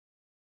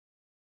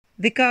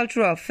The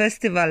cultural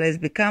festival has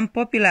become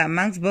popular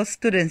amongst both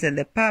students and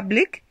the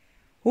public,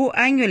 who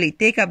annually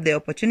take up the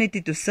opportunity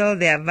to sell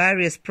their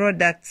various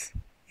products.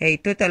 A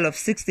total of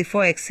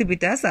 64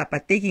 exhibitors are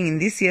partaking in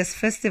this year's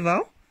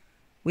festival,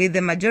 with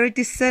the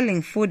majority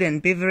selling food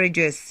and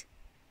beverages.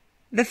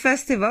 The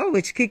festival,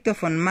 which kicked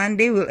off on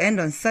Monday, will end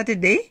on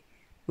Saturday,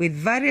 with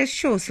various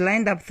shows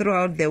lined up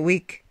throughout the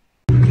week.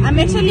 I'm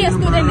actually a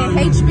student at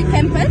HP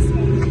campus.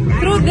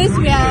 Through this,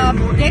 we are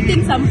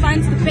getting some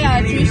funds to pay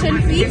our tuition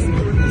fees.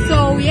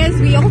 So yes,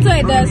 we also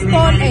had a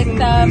stall at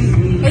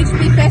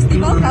HP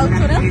Festival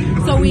Cultural.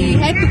 So we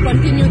had to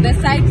continue the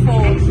site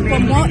for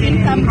more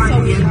income, so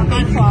we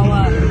pay for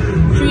our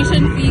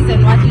tuition fees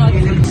and whatnot.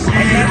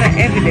 Another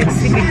avid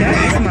exhibitor,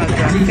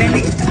 Ongwediva,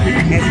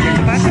 has been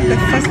part of the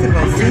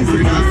festival since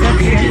its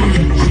inception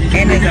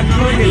and has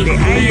applauded the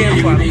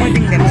IUM for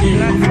affording them a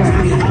platform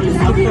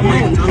to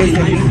promote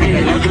SME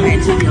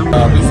development.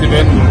 This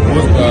event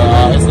boosts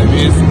our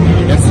SMEs.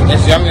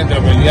 As young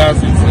entrepreneurs,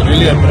 it's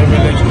really a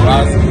privilege for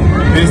us.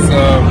 This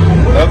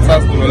helps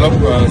us develop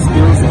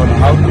skills on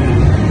how to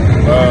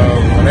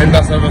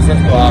render services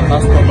to our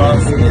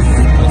customers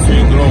as we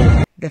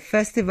grow. The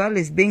festival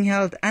is being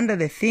held under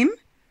the theme,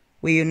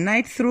 "We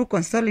Unite Through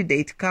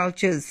Consolidate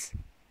Cultures."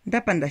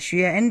 Ndapanda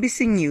Shuya,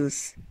 NBC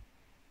News.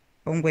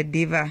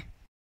 Ongwediva.